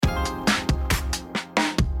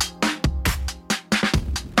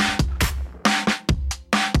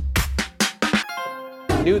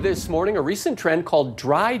New this morning, a recent trend called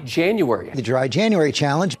Dry January. The Dry January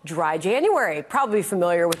Challenge. Dry January, probably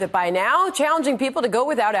familiar with it by now, challenging people to go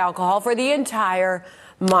without alcohol for the entire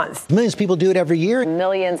month. Millions of people do it every year.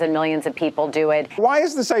 Millions and millions of people do it. Why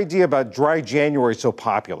is this idea about Dry January so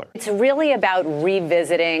popular? It's really about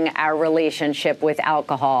revisiting our relationship with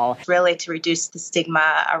alcohol. Really to reduce the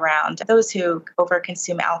stigma around those who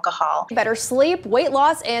overconsume alcohol. Better sleep, weight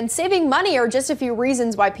loss, and saving money are just a few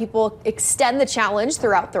reasons why people extend the challenge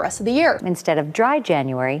throughout the rest of the year. Instead of Dry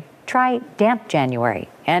January, try Damp January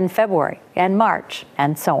and February and March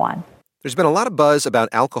and so on. There's been a lot of buzz about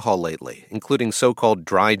alcohol lately, including so-called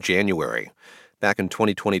Dry January. Back in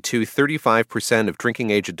 2022, 35% of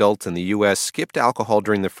drinking-age adults in the U.S. skipped alcohol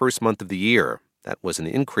during the first month of the year. That was an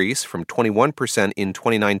increase from 21% in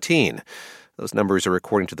 2019. Those numbers are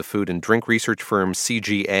according to the food and drink research firm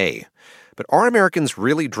CGA. But are Americans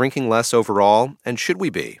really drinking less overall, and should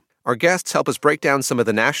we be? Our guests help us break down some of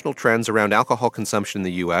the national trends around alcohol consumption in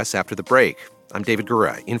the U.S. after the break. I'm David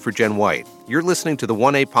Gura, in for Jen White. You're listening to the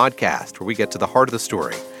 1A podcast, where we get to the heart of the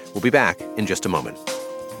story. We'll be back in just a moment.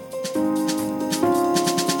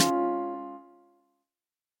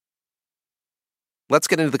 Let's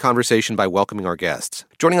get into the conversation by welcoming our guests.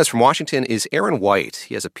 Joining us from Washington is Aaron White.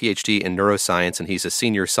 He has a PhD in neuroscience, and he's a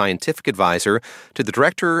senior scientific advisor to the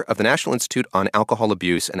director of the National Institute on Alcohol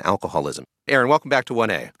Abuse and Alcoholism. Aaron, welcome back to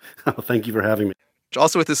 1A. Oh, thank you for having me.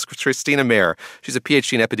 Also with us, Christina Mayer. She's a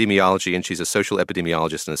PhD in epidemiology, and she's a social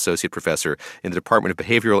epidemiologist and associate professor in the Department of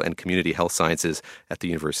Behavioral and Community Health Sciences at the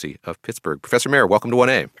University of Pittsburgh. Professor Mayer, welcome to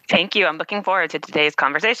 1A. Thank you. I'm looking forward to today's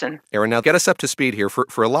conversation. Aaron, now get us up to speed here.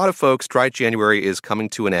 For a lot of folks, Dry January is coming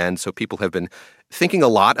to an end, so people have been thinking a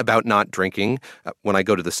lot about not drinking. When I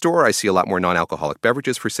go to the store, I see a lot more non-alcoholic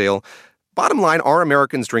beverages for sale. Bottom line, are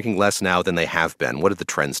Americans drinking less now than they have been? What do the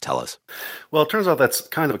trends tell us? Well, it turns out that's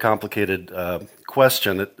kind of a complicated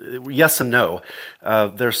question. Yes and no.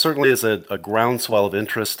 There certainly is a groundswell of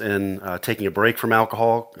interest in taking a break from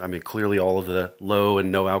alcohol. I mean, clearly all of the low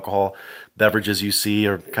and no alcohol beverages you see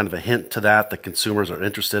are kind of a hint to that consumers are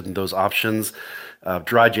interested in those options.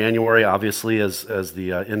 Dry January, obviously, as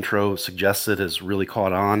the intro suggested, has really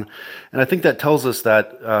caught on. And I think that tells us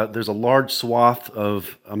that there's a large swath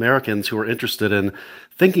of Americans who are interested in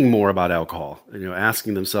thinking more about alcohol,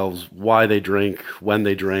 asking themselves why they drink, when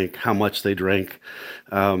they drink, how much they drink,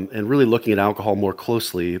 and really looking at alcohol more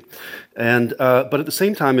closely. And but at the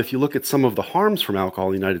same time, if you look at some of the harms from alcohol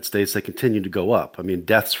in the United States, they continue to go up. I mean,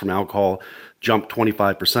 deaths from alcohol jumped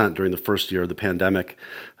 25% during the first year of the pandemic,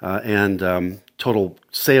 and total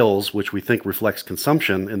sales, which we think reflects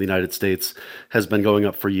consumption in the United States, has been going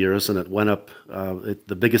up for years, and it went up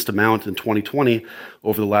the biggest amount in 2020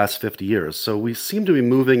 over the last 50 years. So we seem to be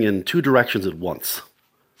moving in two directions at once.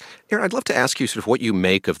 Aaron, I'd love to ask you sort of what you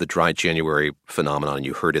make of the Dry January phenomenon.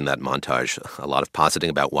 You heard in that montage a lot of positing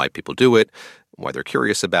about why people do it, why they're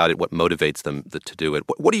curious about it, what motivates them to do it.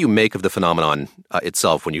 What do you make of the phenomenon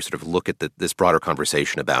itself when you sort of look at this broader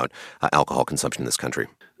conversation about alcohol consumption in this country?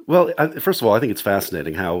 Well, first of all, I think it's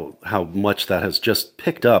fascinating how much that has just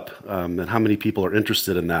picked up and how many people are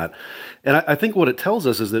interested in that. And I think what it tells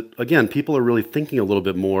us is that, again, people are really thinking a little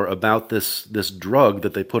bit more about this drug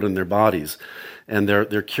that they put in their bodies. And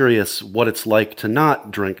they're curious what it's like to not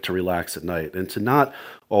drink to relax at night and to not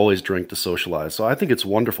always drink to socialize. So I think it's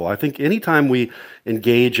wonderful. I think anytime we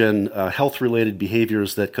engage in health-related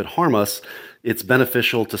behaviors that could harm us, it's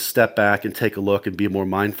beneficial to step back and take a look and be more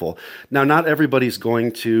mindful. Now, not everybody's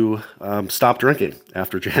going to stop drinking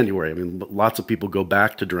after January. I mean, lots of people go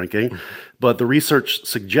back to drinking, but the research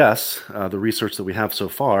suggests, the research that we have so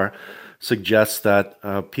far, suggests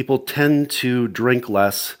that people tend to drink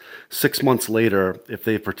less 6 months later if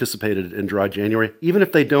they participated in Dry January, even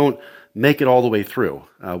if they don't make it all the way through,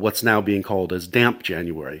 what's now being called as Damp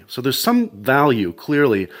January. So there's some value,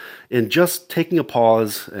 clearly, in just taking a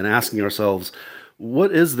pause and asking ourselves,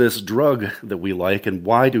 what is this drug that we like and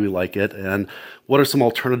why do we like it? And what are some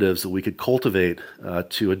alternatives that we could cultivate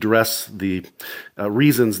to address the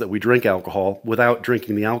reasons that we drink alcohol without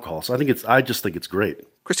drinking the alcohol? So I just think it's great.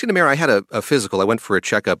 Christina Mayer, I had a physical. I went for a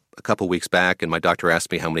checkup a couple weeks back, and my doctor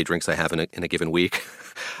asked me how many drinks I have in a given week.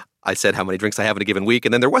 I said how many drinks I have in a given week,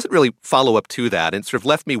 and then there wasn't really follow-up to that. And it sort of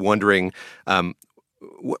left me wondering,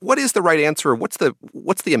 what is the right answer? What's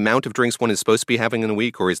the amount of drinks one is supposed to be having in a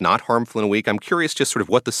week or is not harmful in a week? I'm curious just sort of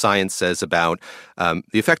what the science says about the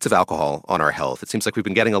effects of alcohol on our health. It seems like we've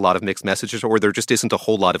been getting a lot of mixed messages, or there just isn't a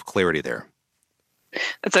whole lot of clarity there.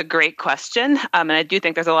 That's a great question. And I do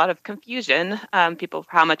think there's a lot of confusion, people,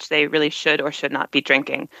 how much they really should or should not be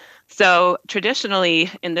drinking. So traditionally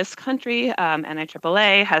in this country,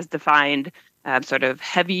 NIAAA has defined sort of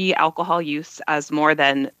heavy alcohol use as more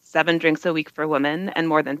than 7 drinks a week for women and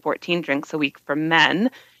more than 14 drinks a week for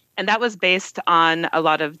men. And that was based on a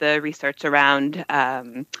lot of the research around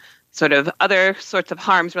sort of other sorts of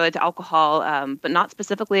harms related to alcohol, but not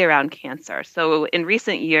specifically around cancer. So in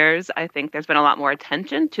recent years, I think there's been a lot more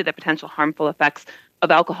attention to the potential harmful effects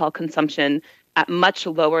of alcohol consumption at much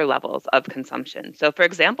lower levels of consumption. So for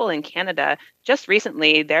example, in Canada, just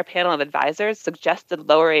recently, their panel of advisors suggested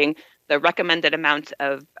lowering the recommended amount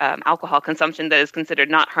of alcohol consumption that is considered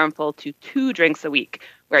not harmful to 2 drinks a week,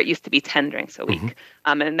 where it used to be 10 drinks a week.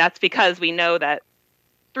 And that's because we know that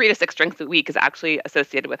 3 to 6 drinks a week is actually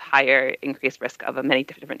associated with higher increased risk of many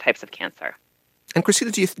different types of cancer. And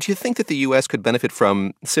Christina, do you think that the U.S. could benefit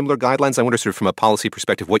from similar guidelines? I wonder, sort of from a policy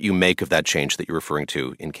perspective, what you make of that change that you're referring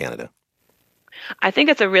to in Canada. I think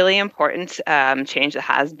it's a really important change that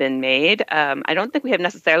has been made. I don't think we have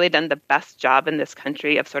necessarily done the best job in this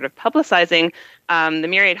country of sort of publicizing the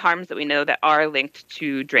myriad harms that we know that are linked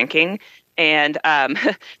to drinking. And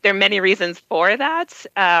there are many reasons for that.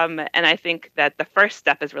 And I think that the first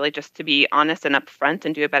step is really just to be honest and upfront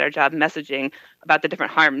and do a better job messaging about the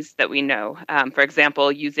different harms that we know. For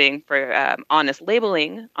example, using for honest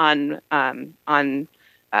labeling on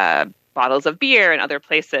bottles of beer and other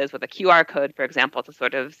places with a QR code, for example, to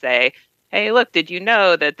sort of say, hey, look, did you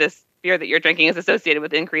know that this beer that you're drinking is associated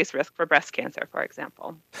with increased risk for breast cancer, for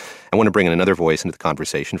example? I want to bring in another voice into the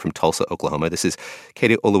conversation from Tulsa, Oklahoma. This is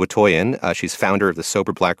Katie Oluwatoyin. She's founder of the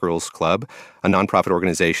Sober Black Girls Club, a nonprofit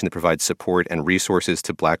organization that provides support and resources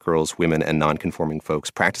to Black girls, women, and nonconforming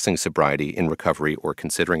folks practicing sobriety, in recovery, or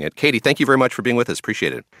considering it. Katie, thank you very much for being with us.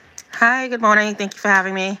 Appreciate it. Hi, good morning. Thank you for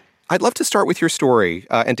having me. I'd love to start with your story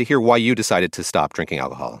and to hear why you decided to stop drinking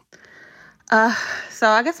alcohol. So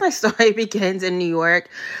I guess my story begins in New York,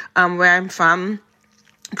 where I'm from.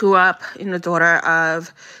 Grew up in the daughter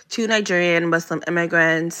of 2 Nigerian Muslim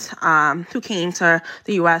immigrants who came to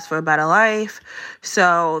the U.S. for a better life.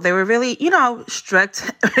 So they were really, strict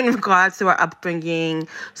in regards to our upbringing,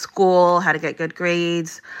 school, how to get good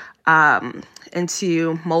grades,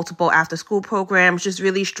 into multiple after-school programs, just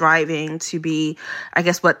really striving to be, I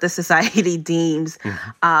guess, what the society deems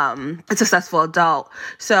a successful adult.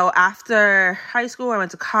 So after high school, I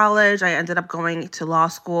went to college. I ended up going to law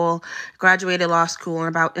school, graduated law school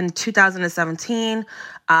in 2017.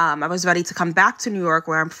 I was ready to come back to New York,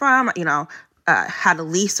 where I'm from, had a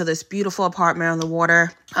lease to this beautiful apartment on the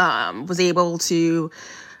water, was able to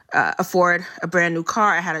afford a brand new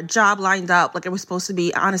car. I had a job lined up. Like, it was supposed to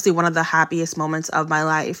be, honestly, one of the happiest moments of my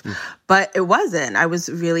life. But it wasn't. I was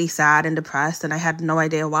really sad and depressed, and I had no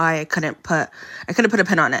idea why. I couldn't put a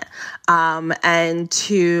pin on it. And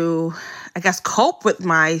to, I guess, cope with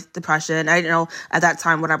my depression, I didn't know at that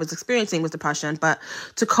time what I was experiencing was depression, but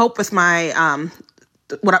to cope with my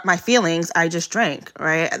feelings, I just drank,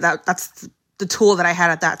 right? That's the tool that I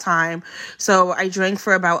had at that time. So I drank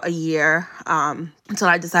for about a year until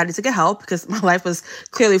I decided to get help, because my life was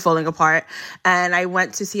clearly falling apart. And I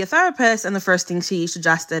went to see a therapist, and the first thing she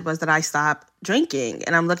suggested was that I stop drinking.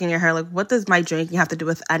 And I'm looking at her like, what does my drinking have to do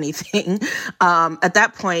with anything? At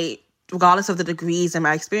that point, regardless of the degrees and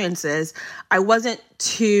my experiences, I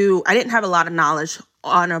didn't have a lot of knowledge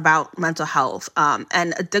on about mental health.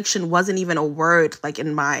 And addiction wasn't even a word like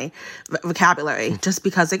in my vocabulary, just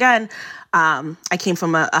because, again, I came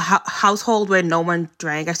from a household where no one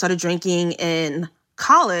drank. I started drinking in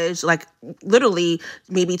college, like literally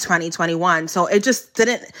maybe 2021. So it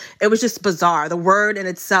was just bizarre. The word in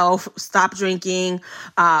itself, stop drinking,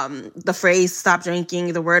 the phrase stop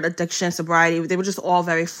drinking, the word addiction, sobriety, they were just all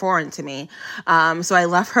very foreign to me. So I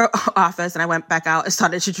left her office and I went back out and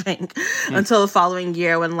started to drink until the following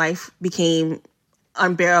year, when life became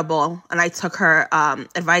unbearable, and I took her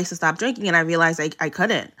advice to stop drinking, and I realized I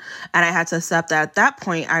couldn't, and I had to accept that at that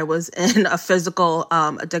point I was in a physical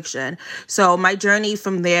addiction. So my journey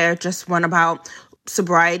from there just went about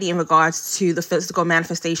sobriety in regards to the physical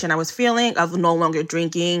manifestation I was feeling of no longer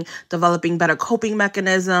drinking, developing better coping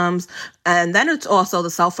mechanisms. And then it's also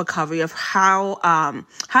the self-recovery of how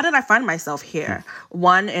did I find myself here?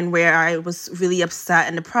 One, in where I was really upset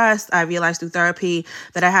and depressed. I realized through therapy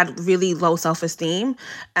that I had really low self-esteem,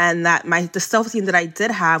 and that the self-esteem that I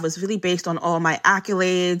did have was really based on all my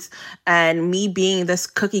accolades and me being this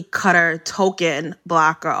cookie cutter token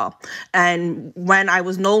Black girl. And when I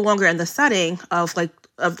was no longer in the setting of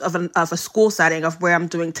a school setting of where I'm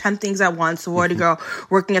doing 10 things at once, sorority girl,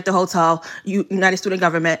 working at the hotel, United Student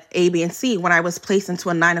Government, A, B, and C, when I was placed into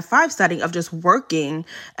a 9-to-5 setting of just working,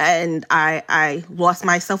 and I lost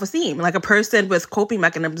my self-esteem. Like a person with coping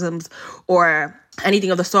mechanisms or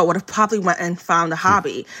anything of the sort, would have probably went and found a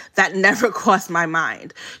hobby. That never crossed my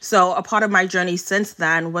mind. So a part of my journey since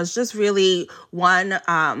then was just really one,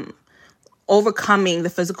 overcoming the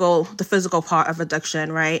physical part of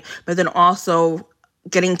addiction, right? But then also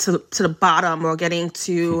getting to the bottom, or getting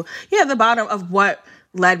to the bottom of what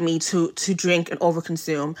led me to drink and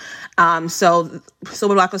overconsume. So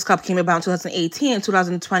Sober Black Girls Club came about in 2018. In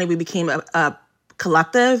 2020, we became a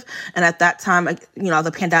collective. And at that time,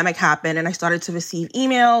 the pandemic happened, and I started to receive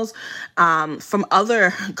emails from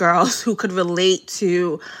other girls who could relate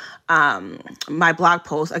to my blog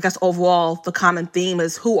post. I guess overall, the common theme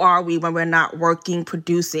is, who are we when we're not working,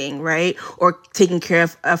 producing, right? Or taking care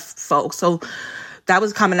of folks. So that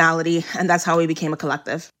was commonality, and that's how we became a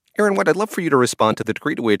collective. Erin White, I'd love for you to respond to the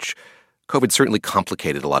degree to which COVID certainly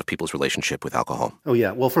complicated a lot of people's relationship with alcohol. Oh,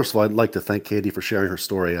 yeah. Well, first of all, I'd like to thank Katie for sharing her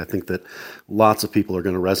story. I think that lots of people are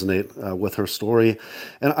going to resonate with her story.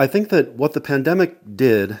 And I think that what the pandemic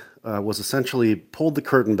did was essentially pulled the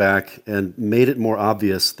curtain back and made it more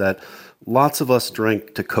obvious that lots of us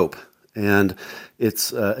drink to cope. And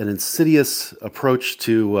it's an insidious approach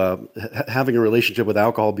to having a relationship with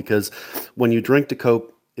alcohol, because when you drink to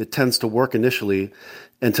cope, it tends to work initially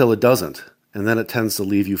until it doesn't. And then it tends to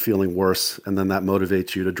leave you feeling worse, and then that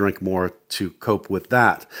motivates you to drink more to cope with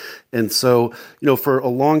that. And so, for a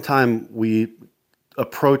long time, we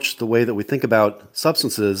approached the way that we think about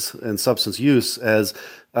substances and substance use as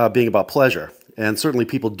being about pleasure. And certainly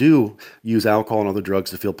people do use alcohol and other drugs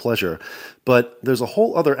to feel pleasure. But there's a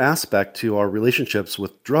whole other aspect to our relationships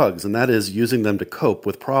with drugs, and that is using them to cope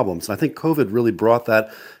with problems. And I think COVID really brought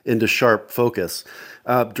that into sharp focus.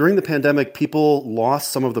 During the pandemic, people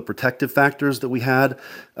lost some of the protective factors that we had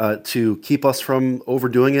to keep us from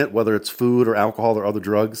overdoing it, whether it's food or alcohol or other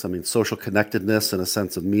drugs. I mean, social connectedness and a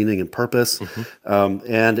sense of meaning and purpose. Mm-hmm.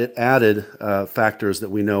 And it added factors that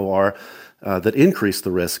we know are that increase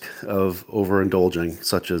the risk of overindulging,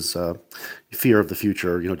 such as fear of the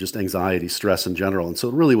future, just anxiety, stress in general. And so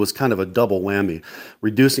it really was kind of a double whammy,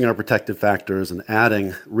 reducing our protective factors and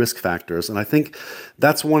adding risk factors. And I think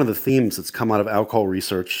that's one of the themes that's come out of alcohol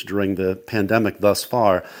research during the pandemic thus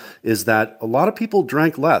far, is that a lot of people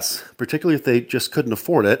drank less, particularly if they just couldn't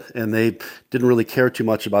afford it and they didn't really care too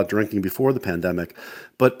much about drinking before the pandemic.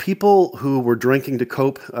 But people who were drinking to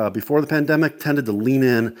cope before the pandemic tended to lean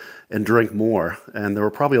in and drink more. And there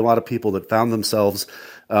were probably a lot of people that found themselves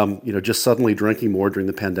just suddenly drinking more during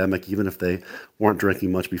the pandemic, even if they weren't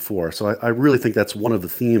drinking much before. So I really think that's one of the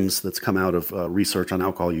themes that's come out of research on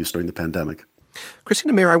alcohol use during the pandemic.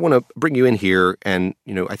 Christina Mayer, I want to bring you in here. And,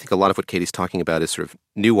 I think a lot of what Katie's talking about is sort of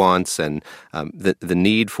nuance and the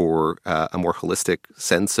need for a more holistic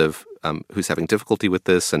sense of who's having difficulty with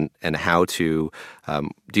this and how to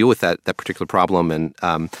deal with that particular problem. And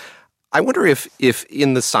I wonder if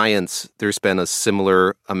in the science there's been a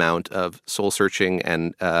similar amount of soul searching,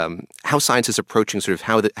 and how science is approaching sort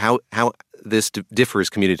of how this differs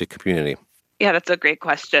community to community. Yeah, that's a great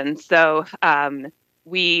question. So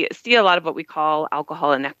we see a lot of what we call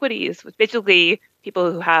alcohol inequities, which basically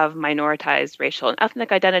people who have minoritized racial and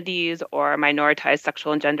ethnic identities or minoritized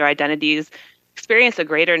sexual and gender identities experience a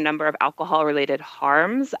greater number of alcohol-related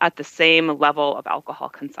harms at the same level of alcohol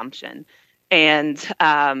consumption. And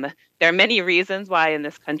there are many reasons why in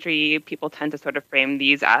this country people tend to sort of frame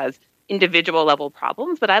these as individual level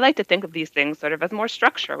problems, but I like to think of these things sort of as more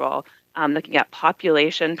structural, looking at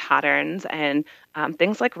population patterns and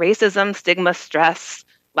things like racism, stigma, stress,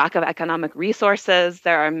 lack of economic resources.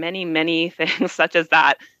 There are many, many things such as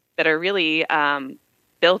that are really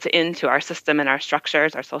built into our system and our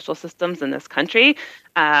structures, our social systems in this country.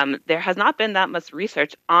 There has not been that much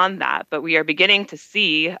research on that, but we are beginning to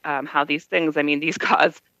see how these things, these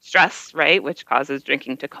cause stress, right, which causes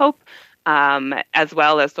drinking to cope, as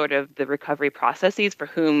well as sort of the recovery processes for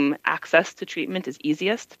whom access to treatment is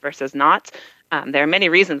easiest versus not. There are many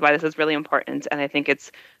reasons why this is really important, and I think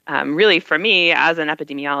it's really, for me, as an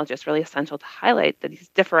epidemiologist, really essential to highlight that these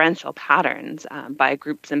differential patterns by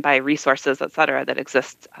groups and by resources, et cetera, that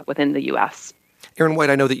exist within the U.S. Erin White,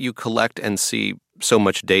 I know that you collect and see so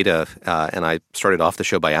much data, and I started off the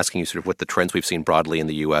show by asking you sort of what the trends we've seen broadly in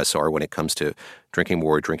the U.S. are when it comes to drinking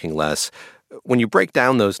more, drinking less. When you break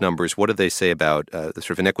down those numbers, what do they say about the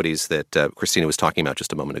sort of inequities that Christina was talking about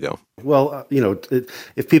just a moment ago? Well,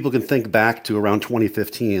 if people can think back to around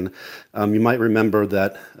 2015, you might remember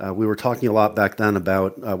that we were talking a lot back then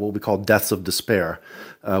about what we call deaths of despair,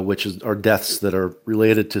 which are deaths that are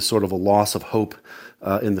related to sort of a loss of hope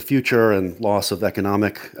in the future and loss of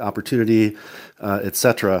economic opportunity, et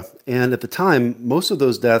cetera. And at the time, more of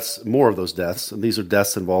those deaths, and these are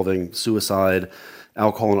deaths involving suicide,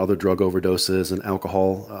 alcohol and other drug overdoses and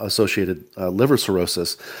alcohol-associated liver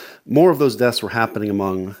cirrhosis, more of those deaths were happening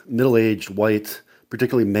among middle-aged, white,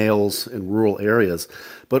 particularly males in rural areas.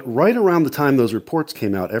 But right around the time those reports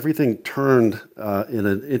came out, everything turned in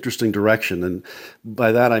an interesting direction. And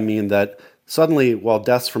by that I mean that suddenly, while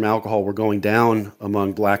deaths from alcohol were going down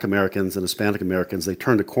among Black Americans and Hispanic Americans, they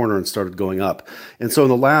turned a corner and started going up. And so in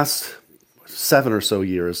the last 7 or so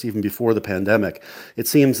years, even before the pandemic, it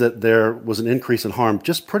seems that there was an increase in harm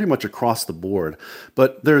just pretty much across the board.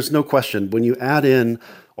 But there's no question, when you add in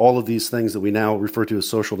all of these things that we now refer to as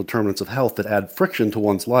social determinants of health that add friction to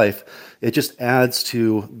one's life, it just adds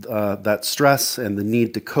to that stress and the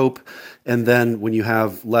need to cope. And then when you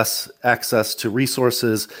have less access to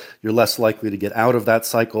resources, you're less likely to get out of that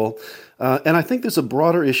cycle. And I think there's a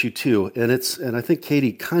broader issue too, and I think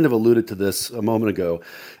Katie kind of alluded to this a moment ago,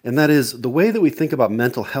 and that is the way that we think about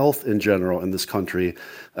mental health in general in this country.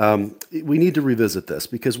 We need to revisit this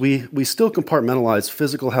because we still compartmentalize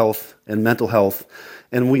physical health and mental health,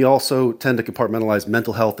 and we also tend to compartmentalize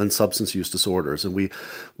mental health and substance use disorders. And we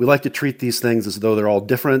like to treat these things as though they're all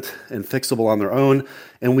different and fixable on their own,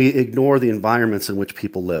 and we ignore the environments in which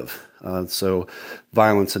people live. So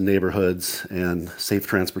violence in neighborhoods and safe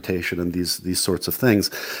transportation and these sorts of things.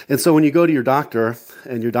 And so when you go to your doctor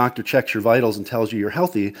and your doctor checks your vitals and tells you you're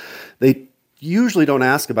healthy, they usually don't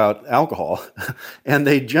ask about alcohol, and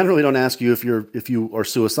they generally don't ask you if you are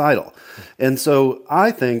suicidal. And so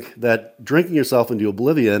I think that drinking yourself into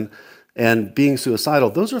oblivion and being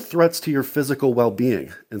suicidal, those are threats to your physical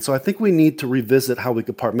well-being. And so I think we need to revisit how we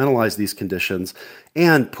compartmentalize these conditions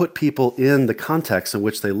and put people in the context in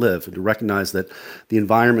which they live, and to recognize that the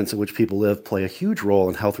environments in which people live play a huge role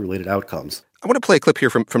in health-related outcomes. I want to play a clip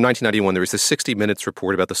here from 1991. There was this 60 Minutes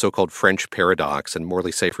report about the so-called French paradox, and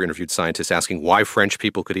Morley Safer interviewed scientists asking why French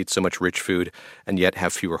people could eat so much rich food and yet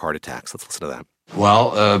have fewer heart attacks. Let's listen to that.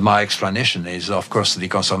 Well, my explanation is, of course, the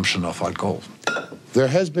consumption of alcohol. There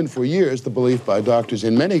has been for years the belief by doctors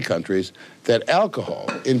in many countries that alcohol,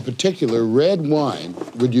 in particular red wine,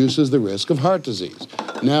 reduces the risk of heart disease.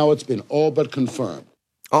 Now it's been all but confirmed.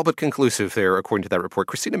 All but conclusive there, according to that report.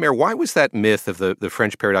 Christina Mayer, why was that myth of the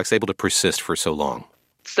French paradox able to persist for so long?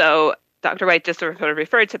 So Dr. White just sort of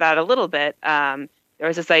referred to that a little bit. There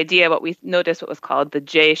was this idea, what we noticed, what was called the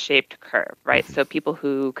J-shaped curve, right? So people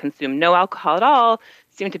who consume no alcohol at all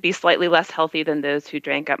seem to be slightly less healthy than those who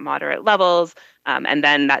drank at moderate levels. And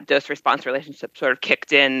then that dose-response relationship sort of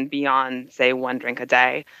kicked in beyond, say, 1 drink a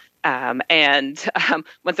day. And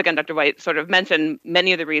once again, Dr. White sort of mentioned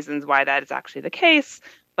many of the reasons why that is actually the case.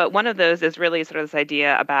 But one of those is really sort of this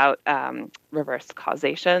idea about reverse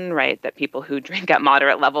causation, right? That people who drink at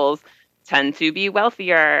moderate levels tend to be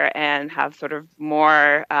wealthier and have sort of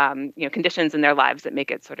more conditions in their lives that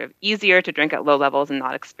make it sort of easier to drink at low levels and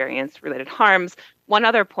not experience related harms. One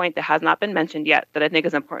other point that has not been mentioned yet that I think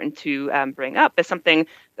is important to bring up is something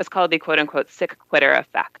that's called the quote-unquote sick quitter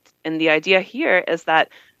effect. And the idea here is that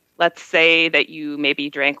let's say that you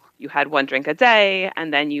maybe you had 1 drink a day,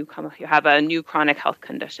 and then you have a new chronic health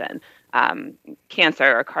condition,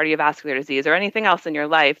 cancer or cardiovascular disease or anything else in your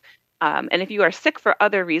life. And if you are sick for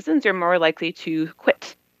other reasons, you're more likely to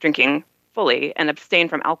quit drinking fully and abstain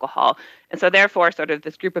from alcohol. And so therefore, sort of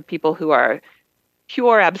this group of people who are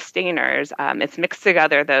pure abstainers, it's mixed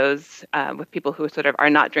together those with people who sort of are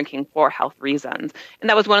not drinking for health reasons. And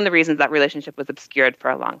that was one of the reasons that relationship was obscured for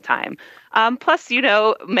a long time. Plus,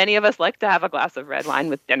 many of us like to have a glass of red wine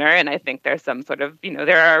with dinner. And I think there's some sort of,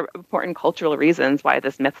 there are important cultural reasons why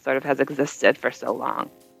this myth sort of has existed for so long.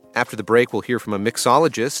 After the break, we'll hear from a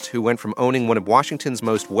mixologist who went from owning one of Washington's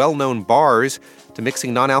most well-known bars to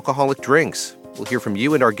mixing non-alcoholic drinks. We'll hear from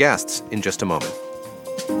you and our guests in just a moment.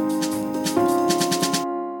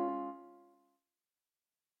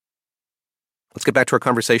 Let's get back to our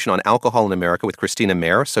conversation on alcohol in America with Christina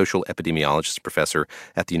Mayer, social epidemiologist professor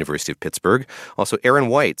at the University of Pittsburgh. Also, Aaron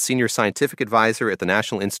White, senior scientific advisor at the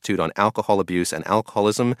National Institute on Alcohol Abuse and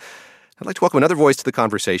Alcoholism. I'd like to welcome another voice to the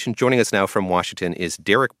conversation. Joining us now from Washington is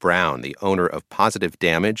Derek Brown, the owner of Positive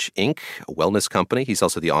Damage, Inc., a wellness company. He's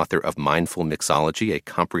also the author of Mindful Mixology, a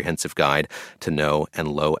comprehensive guide to no and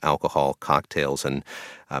low alcohol cocktails. And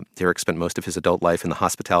Derek spent most of his adult life in the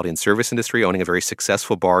hospitality and service industry, owning a very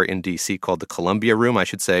successful bar in D.C. called the Columbia Room. I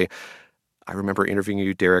should say, I remember interviewing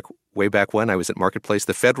you, Derek, way back when I was at Marketplace.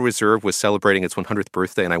 The Federal Reserve was celebrating its 100th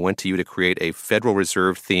birthday, and I went to you to create a Federal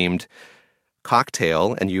Reserve-themed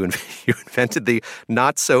cocktail, and you invented the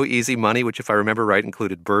Not So Easy Money, which, if I remember right,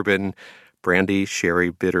 included bourbon, brandy,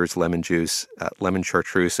 sherry, bitters, lemon juice, lemon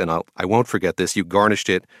chartreuse, and I won't forget this, you garnished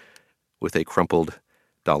it with a crumpled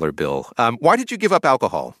dollar bill. Why did you give up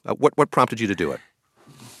alcohol? What prompted you to do it?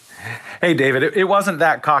 Hey, David, it wasn't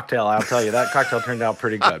that cocktail, I'll tell you. That cocktail turned out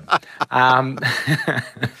pretty good.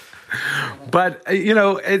 But,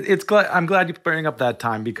 I'm glad you bring up that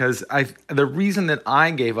time, because the reason that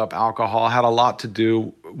I gave up alcohol had a lot to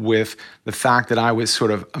do with the fact that I was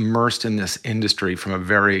sort of immersed in this industry from a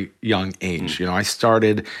very young age. I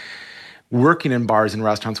started working in bars and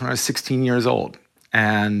restaurants when I was 16 years old.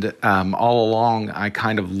 And all along, I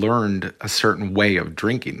kind of learned a certain way of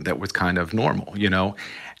drinking that was kind of normal,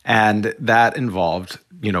 and that involved,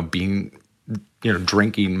 being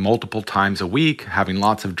drinking multiple times a week, having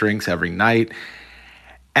lots of drinks every night.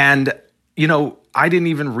 And, I didn't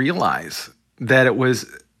even realize that it was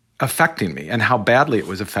affecting me and how badly it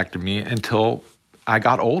was affecting me until I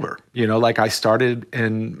got older. I started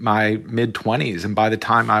in my mid-20s, and by the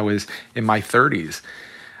time I was in my 30s,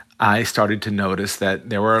 I started to notice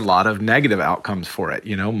that there were a lot of negative outcomes for it.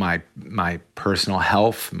 My personal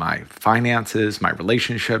health, my finances, my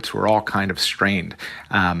relationships were all kind of strained.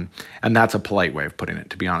 And that's a polite way of putting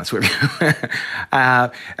it, to be honest with you.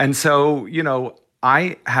 And so,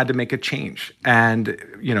 I had to make a change. And,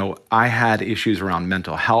 I had issues around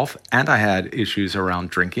mental health, and I had issues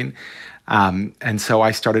around drinking. And so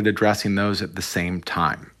I started addressing those at the same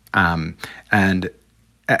time. And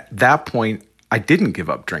at that point, I didn't give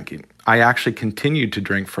up drinking. I actually continued to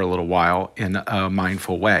drink for a little while in a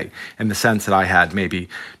mindful way, in the sense that I had maybe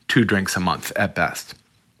 2 drinks a month at best.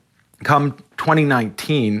 Come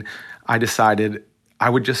 2019, I decided I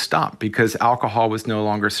would just stop, because alcohol was no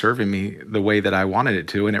longer serving me the way that I wanted it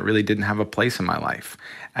to, and it really didn't have a place in my life.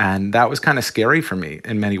 And that was kind of scary for me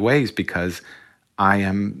in many ways, because I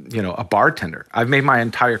am, a bartender. I've made my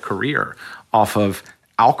entire career off of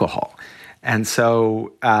alcohol. And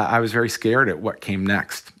so I was very scared at what came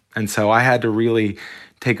next. And so I had to really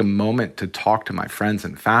take a moment to talk to my friends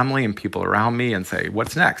and family and people around me and say,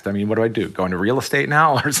 what's next? I mean, what do I do? Go into real estate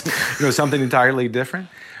now, or something entirely different?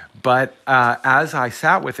 But as I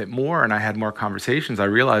sat with it more and I had more conversations, I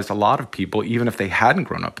realized a lot of people, even if they hadn't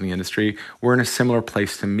grown up in the industry, were in a similar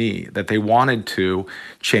place to me, that they wanted to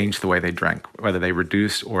change the way they drank, whether they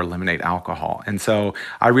reduce or eliminate alcohol. And so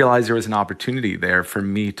I realized there was an opportunity there for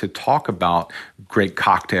me to talk about great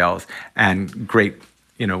cocktails and great,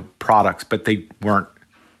 products, but they weren't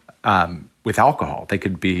with alcohol. They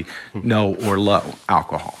could be no or low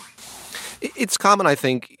alcohol. It's common, I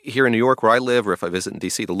think, here in New York where I live, or if I visit in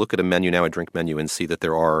D.C., to look at a menu now, a drink menu, and see that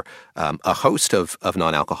there are a host of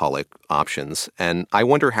non-alcoholic options. And I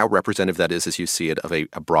wonder how representative that is, as you see it, of a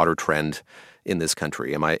broader trend in this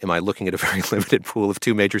country. Am I looking at a very limited pool of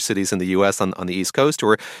 2 major cities in the U.S. on the East Coast,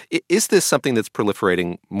 or is this something that's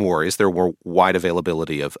proliferating more? Is there more wide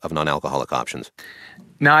availability of non-alcoholic options?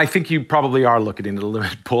 No, I think you probably are looking at a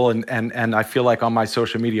limited pool, and I feel like on my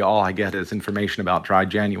social media, all I get is information about Dry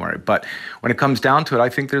January. But when it comes down to it, I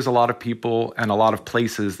think there's a lot of people and a lot of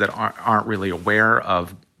places that aren't really aware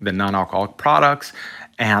of the non-alcoholic products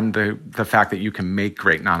and the fact that you can make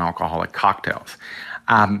great non-alcoholic cocktails.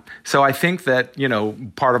 So I think that,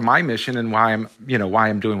 part of my mission and why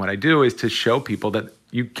I'm doing what I do is to show people that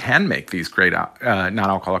you can make these great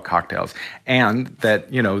non-alcoholic cocktails, and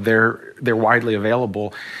that they're widely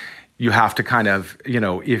available. You have to kind of,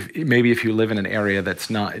 if you live in an area that's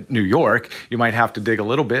not New York, you might have to dig a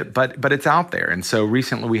little bit, but it's out there. And so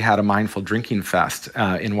recently we had a Mindful Drinking Fest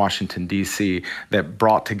in Washington, D.C. that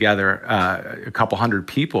brought together a couple hundred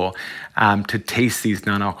people to taste these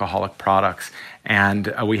non-alcoholic products.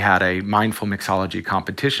 And we had a mindful mixology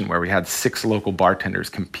competition where we had 6 local bartenders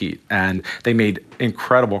compete, and they made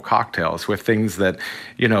incredible cocktails with things that,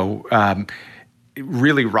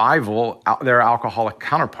 really rival their alcoholic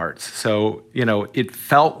counterparts. So, it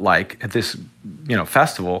felt like at this,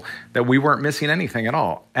 festival that we weren't missing anything at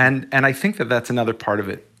all. And I think that that's another part of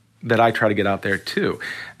it that I try to get out there too,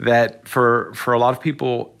 that for a lot of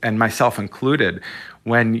people, and myself included,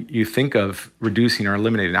 when you think of reducing or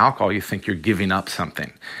eliminating alcohol, you think you're giving up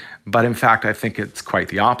something. But in fact, I think it's quite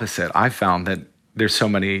the opposite. I found that there's so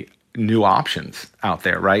many new options out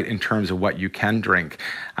there, right, in terms of what you can drink.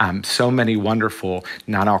 So many wonderful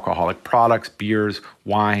non-alcoholic products, beers,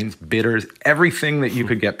 wines, bitters, everything that you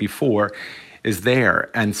could get before is there.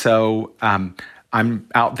 And so I'm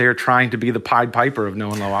out there trying to be the Pied Piper of no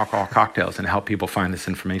and low alcohol cocktails and help people find this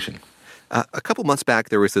information. A couple months back,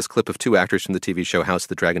 there was this clip of 2 actors from the TV show House of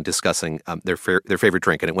the Dragon discussing their favorite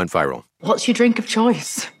drink, and it went viral. What's your drink of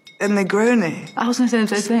choice? A Negroni. I was going to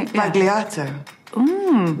say the same thing. Spagliato.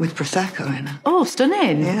 With Prosecco in it. Oh,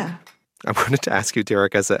 stunning. Yeah. I wanted to ask you,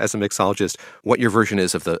 Derek, as a mixologist, what your version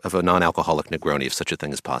is of a non-alcoholic Negroni, if such a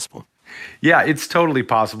thing is possible. Yeah, it's totally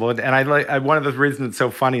possible. And one of the reasons it's so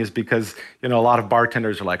funny is because, a lot of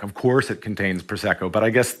bartenders are like, of course it contains Prosecco, but I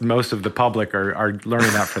guess most of the public are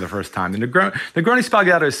learning that for the first time. The Negroni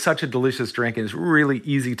Sbagliato is such a delicious drink, and it's really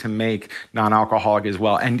easy to make non-alcoholic as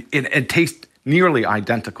well. And it tastes nearly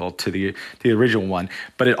identical to the original one,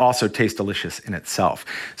 but it also tastes delicious in itself.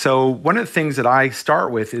 So one of the things that I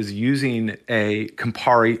start with is using a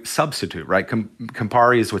Campari substitute, right?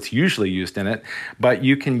 Campari is what's usually used in it, but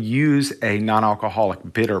you can use a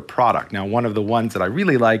non-alcoholic bitter product. Now, one of the ones that I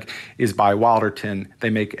really like is by Wilderton.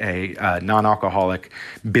 They make a non-alcoholic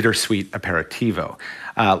bittersweet aperitivo.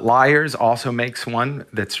 Lyre's also makes one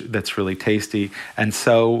that's really tasty, and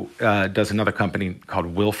so does another company called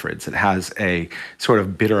Wilfred's. It has a sort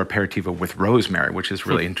of bitter aperitivo with rosemary, which is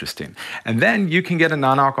really interesting. And then you can get a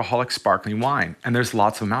non-alcoholic sparkling wine, and there's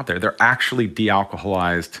lots of them out there. They're actually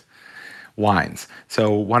de-alcoholized wines.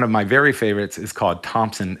 So one of my very favorites is called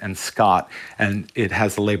Thompson and Scott, and it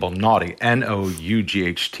has the label Naughty,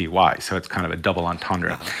 Noughty. So it's kind of a double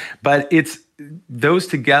entendre. But those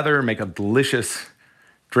together make a delicious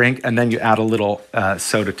drink, and then you add a little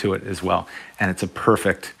soda to it as well, and it's a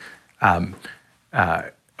perfect.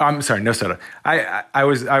 I'm sorry, no soda. I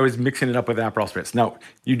was mixing it up with Aperol Spritz. No,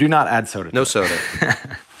 you do not add soda. No soda.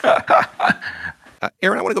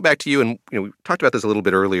 Aaron, I want to go back to you, and we talked about this a little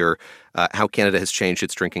bit earlier, how Canada has changed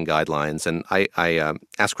its drinking guidelines, and I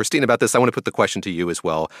asked Christine about this. I want to put the question to you as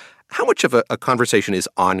well. How much of a conversation is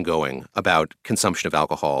ongoing about consumption of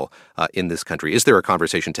alcohol in this country? Is there a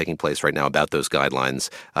conversation taking place right now about those guidelines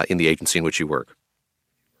in the agency in which you work?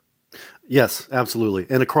 Yes, absolutely,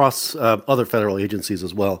 and across other federal agencies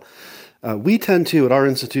as well. We tend to, at our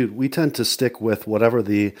institute, stick with whatever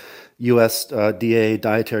the USDA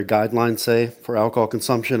dietary guidelines say for alcohol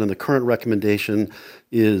consumption, and the current recommendation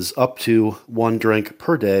is up to 1 drink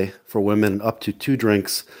per day for women and up to 2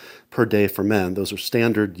 drinks per day for men. Those are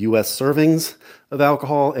standard U.S. servings of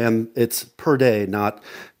alcohol, and it's per day, not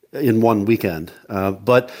in one weekend.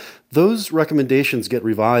 But those recommendations get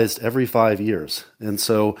revised every 5 years, and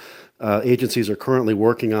so agencies are currently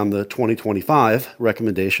working on the 2025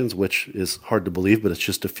 recommendations, which is hard to believe, but it's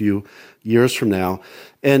just a few years from now.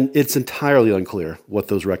 And it's entirely unclear what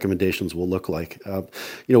those recommendations will look like.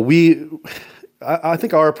 I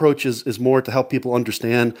think our approach is more to help people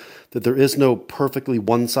understand that there is no perfectly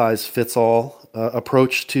one-size-fits-all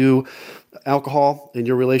approach to alcohol in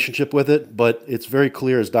your relationship with it, but it's very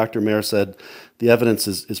clear, as Dr. Mayer said, the evidence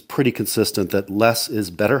is pretty consistent that less is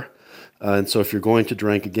better. And so if you're going to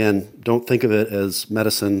drink, again, don't think of it as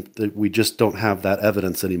medicine, that we just don't have that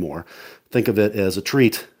evidence anymore. Think of it as a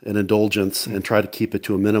treat, an indulgence, and try to keep it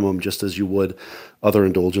to a minimum just as you would other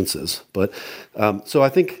indulgences. But so I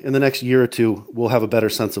think in the next year or two, we'll have a better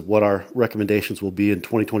sense of what our recommendations will be in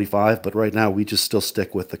 2025. But right now, we just still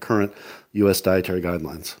stick with the current U.S. dietary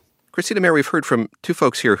guidelines. Christina Mayer, we've heard from 2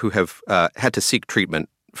 folks here who have had to seek treatment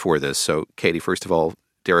for this. So Katie, first of all,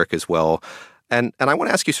 Derek as well. And I want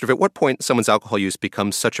to ask you sort of at what point someone's alcohol use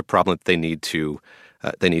becomes such a problem that they need to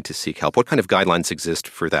seek help. What kind of guidelines exist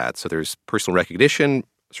for that? So there's personal recognition,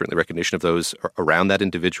 certainly recognition of those around that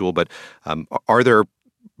individual, but are there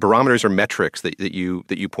barometers or metrics that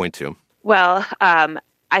you point to? Well,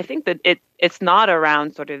 I think that it's not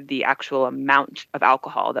around sort of the actual amount of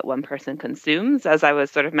alcohol that one person consumes. As I was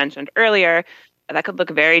sort of mentioned earlier, that could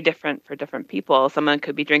look very different for different people. Someone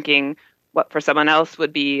could be drinking what for someone else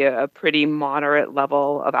would be a pretty moderate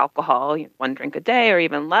level of alcohol, 1 drink a day or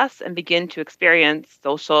even less, and begin to experience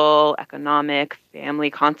social, economic, family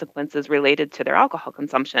consequences related to their alcohol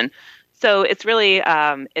consumption. So it's really,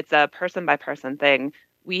 it's a person-by-person thing.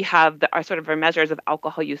 We have our measures of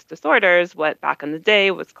alcohol use disorders, what back in the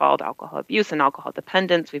day was called alcohol abuse and alcohol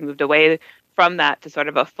dependence. We've moved away from that to sort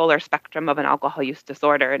of a fuller spectrum of an alcohol use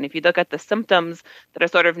disorder. And if you look at the symptoms that are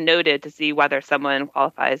sort of noted to see whether someone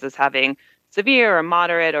qualifies as having severe or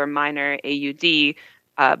moderate or minor AUD,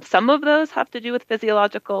 some of those have to do with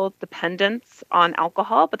physiological dependence on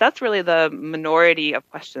alcohol, but that's really the minority of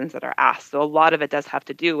questions that are asked. So a lot of it does have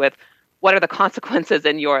to do with what are the consequences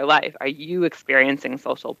in your life? Are you experiencing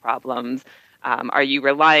social problems? Are you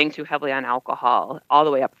relying too heavily on alcohol, all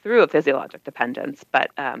the way up through a physiologic dependence?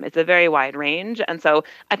 But it's a very wide range. And so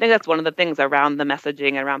I think that's one of the things around the messaging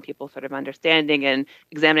and around people sort of understanding and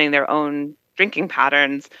examining their own drinking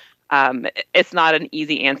patterns. It's not an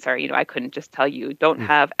easy answer. I couldn't just tell you, don't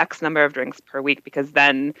have X number of drinks per week because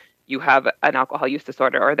then you have an alcohol use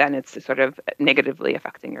disorder, or then it's sort of negatively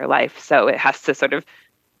affecting your life. So it has to sort of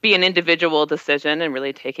be an individual decision and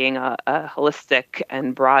really taking a holistic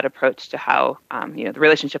and broad approach to how, the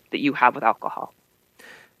relationship that you have with alcohol.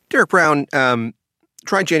 Derek Brown,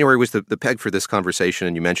 Dry January was the peg for this conversation,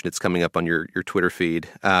 and you mentioned it's coming up on your Twitter feed.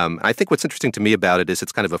 I think what's interesting to me about it is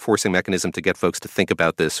it's kind of a forcing mechanism to get folks to think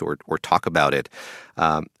about this or talk about it.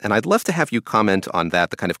 And I'd love to have you comment on that,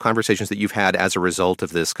 the kind of conversations that you've had as a result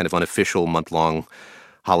of this kind of unofficial month-long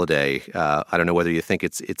holiday. I don't know whether you think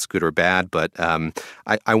it's good or bad, but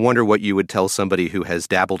I wonder what you would tell somebody who has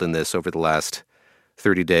dabbled in this over the last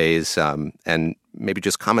 30 days, and maybe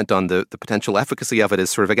just comment on the potential efficacy of it as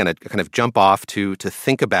sort of, again, a kind of jump off to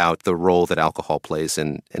think about the role that alcohol plays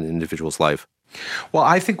in an individual's life. Well,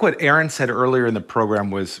 I think what Aaron said earlier in the program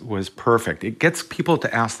was perfect. It gets people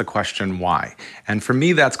to ask the question, why? And for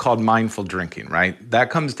me, that's called mindful drinking, right? That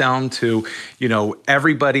comes down to,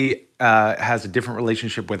 everybody has a different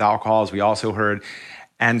relationship with alcohol, as we also heard.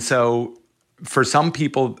 And so for some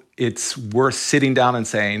people, it's worth sitting down and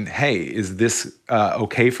saying, hey, is this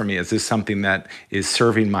okay for me? Is this something that is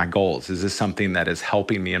serving my goals? Is this something that is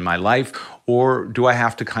helping me in my life? Or do I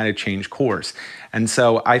have to kind of change course? And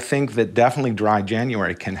so I think that definitely Dry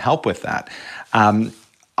January can help with that.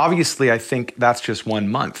 Obviously, I think that's just 1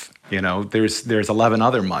 month. There's 11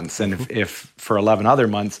 other months. And if for 11 other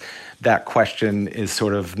months, that question is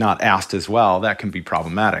sort of not asked as well, that can be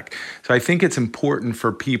problematic. So I think it's important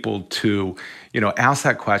for people to, ask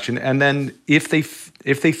that question. And then if they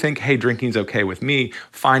think, hey, drinking's okay with me,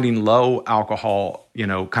 finding low alcohol,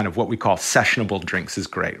 kind of what we call sessionable drinks is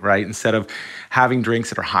great, right? Instead of having drinks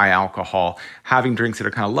that are high alcohol, having drinks that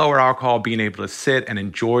are kind of lower alcohol, being able to sit and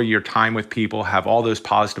enjoy your time with people, have all those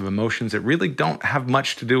positive emotions that really don't have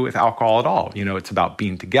much to do with alcohol at all. It's about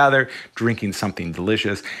being together, drinking something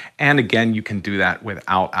delicious. And again, you can do that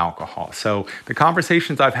without alcohol. So the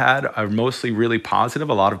conversations I've had are mostly really positive.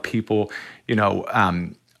 A lot of people,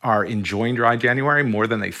 are enjoying Dry January more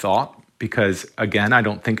than they thought. Because, again, I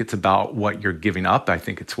don't think it's about what you're giving up. I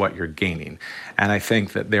think it's what you're gaining. And I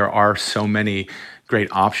think that there are so many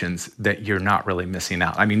great options that you're not really missing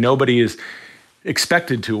out. I mean, nobody is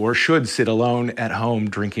expected to or should sit alone at home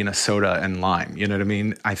drinking a soda and lime. You know what I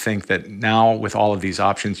mean? I think that now with all of these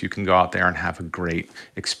options, you can go out there and have a great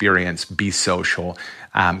experience, be social,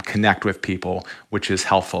 connect with people, which is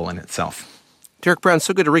helpful in itself. Derek Brown,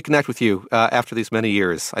 so good to reconnect with you after these many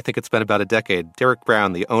years. I think it's been about a decade. Derek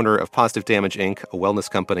Brown, the owner of Positive Damage, Inc., a wellness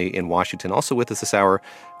company in Washington. Also with us this hour,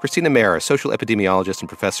 Christina Mayer, social epidemiologist and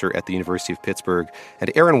professor at the University of Pittsburgh,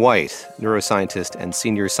 and Aaron White, neuroscientist and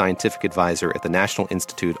senior scientific advisor at the National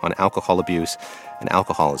Institute on Alcohol Abuse and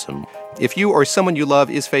Alcoholism. If you or someone you love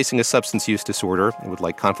is facing a substance use disorder and would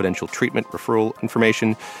like confidential treatment referral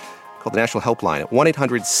information, call the National Helpline at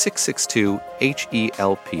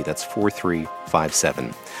 1-800-662-HELP. That's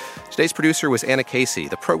 4357. Today's producer was Anna Casey.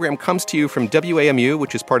 The program comes to you from WAMU,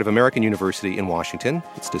 which is part of American University in Washington.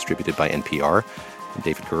 It's distributed by NPR. I'm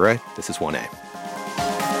David Gura. This is 1A.